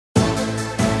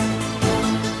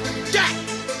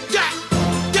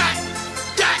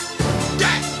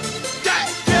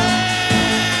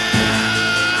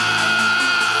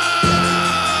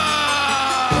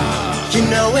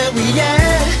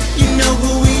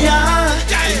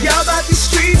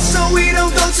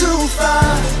too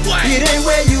far. It ain't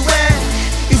where you at,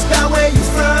 it's about where you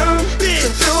from. So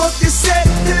throw up your set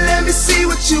and let me see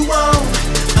what you want.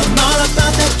 I'm all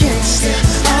about that gangsta,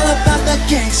 all about that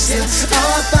gangsta,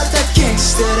 all about that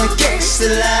gangsta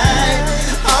life.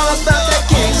 All about that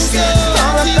gangsta,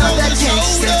 all about that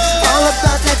gangsta, all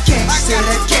about that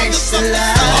gangsta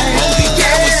life.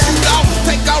 Yeah.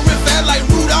 Take our riff out like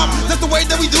Rudolph. That's the way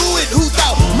that we do it. Who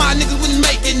thought my niggas wouldn't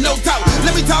make it? No talk.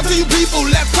 Let me talk to you people.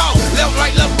 Let's talk. Left,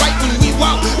 right when we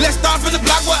walk. Let's start from the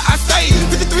block where I stay.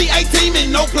 5318 and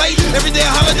no play. Every day a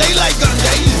holiday like gun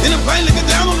day. In the plane looking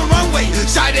down on the runway.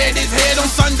 Shot at his head on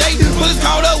Sunday. Bullets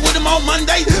caught up with him on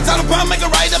Monday. Tell the pump make a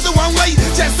right up the one way.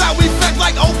 Chest out we flex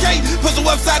like okay. Puzzle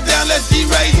upside down. Let's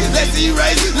erase. Let's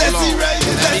erase. Let's erase.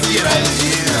 Let's erase.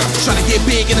 Tryna get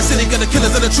big in the city, gonna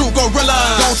killers of the true gorilla.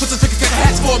 Gon' switch the figure, cut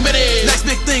hats for a minute. Next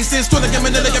big thing since Twitter, get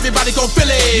Manila, everybody gon' feel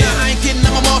it. Nah, I ain't kidding,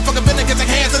 I'm a motherfucker, finna get your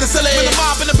hands in the ceiling. With the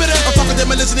mob in the bitter, I'm fucking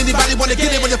demolition, anybody wanna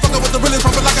get it when you're fucking with the realest,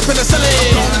 pumping like a penicillin.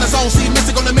 Blown in the zone, see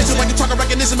mystic on the mission, like you talking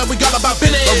recognition, man, we all about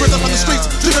business. A rhythm on the streets,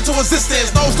 driven to existence.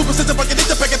 No superstition, but you need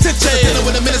to pay attention. Dealing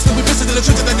with the minutes, we visit in the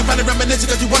trenches, and you find it reminiscing,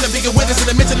 cause you wanna be a witness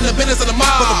in the mention in the business of the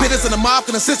mob. But the business in the mob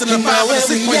can assist in the fire with a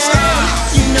 6-point style.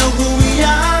 You know who we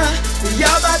are. We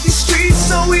all about these streets,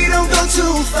 so we don't go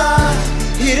too far.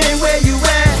 It ain't where you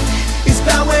at, it's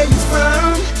about where you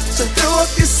from. So throw up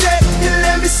your set and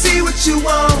let me see what you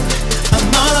want. I'm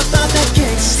all about that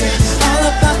gangsta, all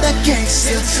about that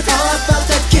gangsta, all about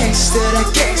that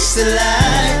gangsta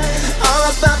life. All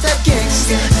about that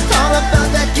gangsta, all about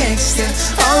that gangsta,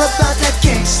 all about that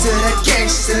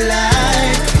gangsta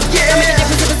life. Yeah.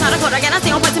 Again, I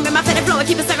stay on point to make my fitted flow and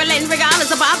keep it circulating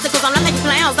regardless of obstacles. I'm not like you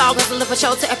clowns, dog. Hustling for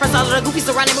show to impress all of the goofies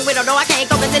surrounding me with a door. I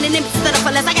can't go presenting them set up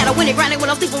unless I gotta win it. Grinding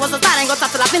when I'm sleeping once I start, I ain't gon'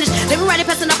 stop till I finish. Living right and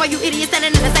passing up all you idiots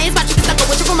standing in the same spot. You can suck up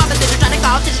with you from my position, trying to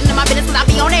call attention to my business. Cause I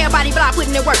be on everybody block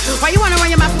putting in work. Why you wanna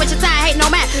run your mouth with your time? Hate no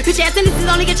man. Bitch ass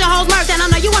tendencies only get your hoes murked. And I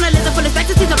know you wanna listen full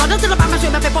expectancy. So don't tell about my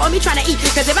stream and pay for me trying to eat.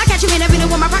 Cause if I catch you in every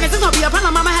with my pockets, it's gonna be a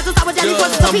problem. I'ma have to stop with that.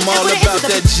 I'm all about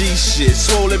that G shit.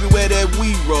 Swole everywhere that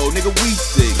we roll. Nigga, we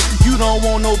thick. You don't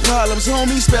want no problems,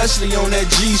 homie, especially on that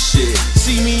G shit.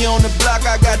 See me on the block,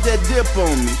 I got that dip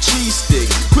on me, cheese stick.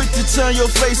 Quick to turn your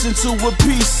face into a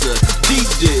pizza, deep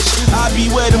dish. I be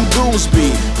where them goons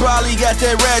be, probably got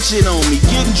that ratchet on me.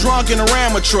 Getting drunk in a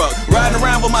Rammer truck, riding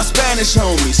around with my Spanish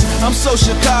homies. I'm so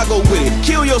Chicago with it,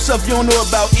 kill yourself, you don't know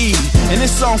about E. And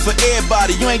this song for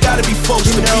everybody, you ain't gotta be folks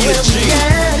to be a G.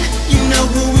 You know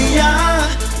who we are,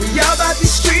 we all about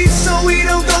these streets, so we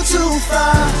don't go too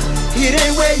far. It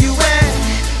ain't where you at,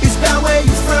 it's about where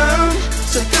you from.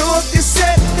 So throw up your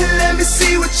set and let me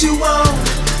see what you want.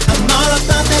 I'm all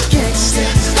about that gangsta,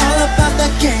 all about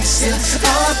that gangsta,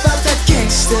 all about that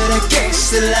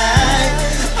gangsta life.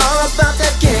 All about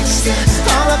that gangsta,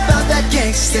 all about that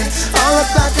gangsta, all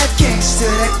about that gangsta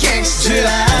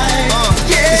life.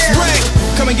 It's rank.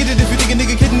 Come and get it if you think a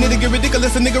nigga kidding, it'll get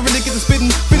ridiculous. A nigga really get to spitting.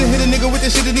 Finna hit a nigga with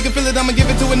this shit, a nigga feel it. I'ma give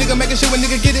it to a nigga, making sure a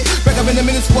nigga get it. Back up in a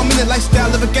minute for a minute,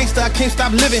 lifestyle of a gangster, I can't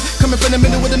stop living. Coming from the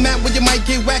middle with a map where you might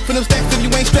get whacked for them stacks if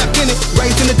you ain't strapped in it.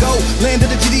 Raised in the gold, land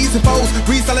of the GDs and foes.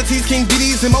 Breeze, solid T's, king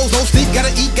BDs and Mo's. No sleep, gotta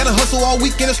eat, gotta hustle all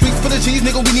week in the streets for the cheese,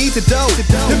 nigga, we need to dough.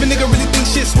 If a nigga really think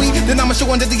shit sweet, then I'ma show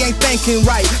him that he ain't thinking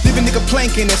right. Leave a nigga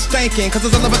planking and stanking, cause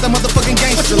it's all about the motherfucking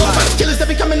gangster life. Killers that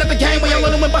be coming up the game, where y'all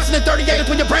running when busting in 30 acres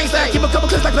when your brain's back. Keep a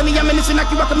couple clips like plenty ammunition, knock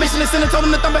you out commission and send it, told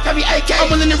him to thumb back every AK. I'm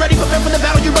willing and ready, prepare for the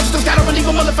battle, you roasters gotta relieve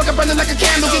a motherfucker burning like a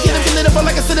candle. Get hit and lit up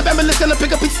like a cinnamon ambulance, gonna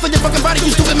pick up pieces of your fucking body,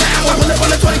 you stupid man. I pull up on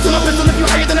the 22, my pistol, if you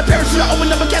higher than a parachute, I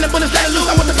open up a cannon, bullets, let it loose.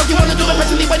 I what the fuck you wanna do, I'm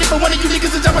patiently waiting for one of you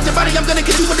niggas to jump out your body. I'm gonna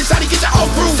get you with the shotty, get your whole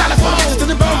crew. Solid phone, get to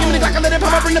the bone, give me the Glock, I let it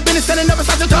pop, I bring the business, standing up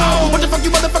beside your toe. What the fuck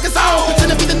you motherfuckers on?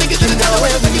 Pretend to be the niggas in the town,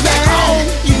 where take you back home.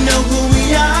 You know who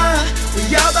we are, we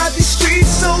all about these streets,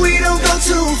 so we don't go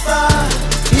too far.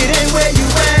 It ain't where you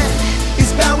at,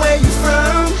 it's about where you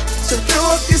from. So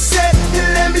throw up your set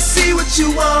and let me see what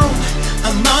you want.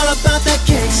 I'm all about that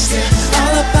gangsta,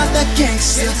 all about that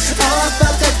gangsta, all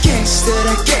about that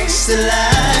gangsta life.